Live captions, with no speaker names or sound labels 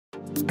In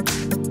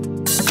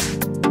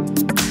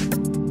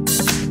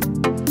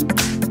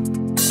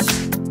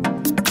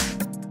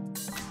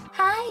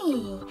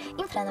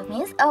front of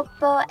me is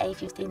OPPO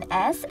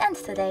A15s, and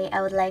today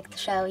I would like to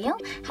show you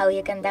how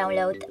you can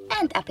download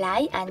and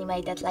apply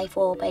animated live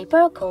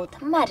wallpaper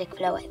called Magic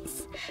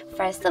Fluids.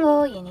 First of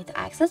all, you need to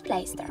access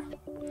Play Store.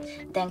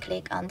 Then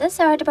click on the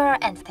search bar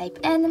and type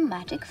in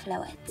Magic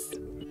Fluids.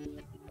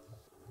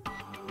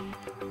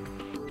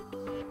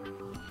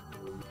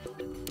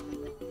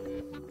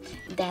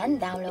 Then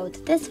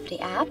download this free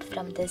app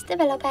from this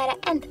developer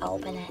and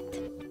open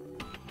it.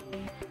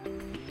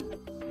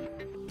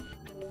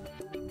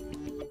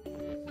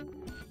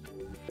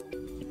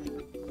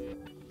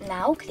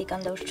 Now click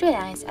on those three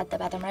lines at the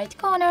bottom right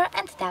corner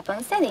and tap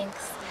on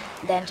Settings.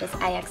 Then choose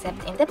I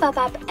accept in the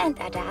pop-up and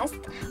adjust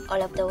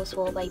all of those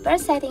wallpaper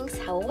settings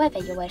however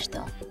you wish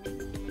to.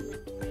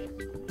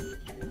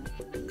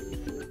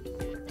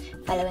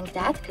 Following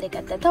that, click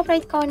at the top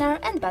right corner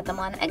and bottom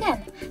one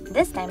again.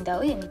 This time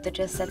though, you need to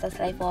choose Set as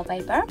Live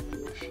Wallpaper.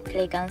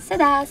 Click on Set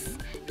As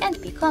and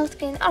pick home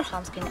screen or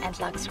home screen and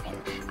lock screen.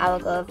 I will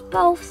go with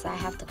both, so I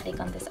have to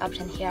click on this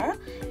option here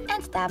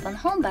and tap on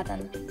Home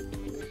button.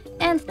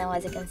 And now,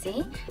 as you can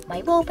see,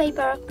 my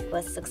wallpaper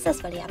was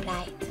successfully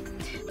applied.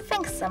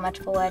 Thanks so much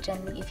for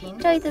watching. If you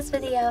enjoyed this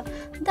video,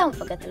 don't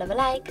forget to leave a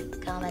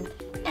like, comment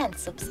and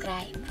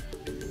subscribe.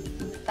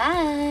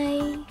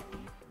 Bye!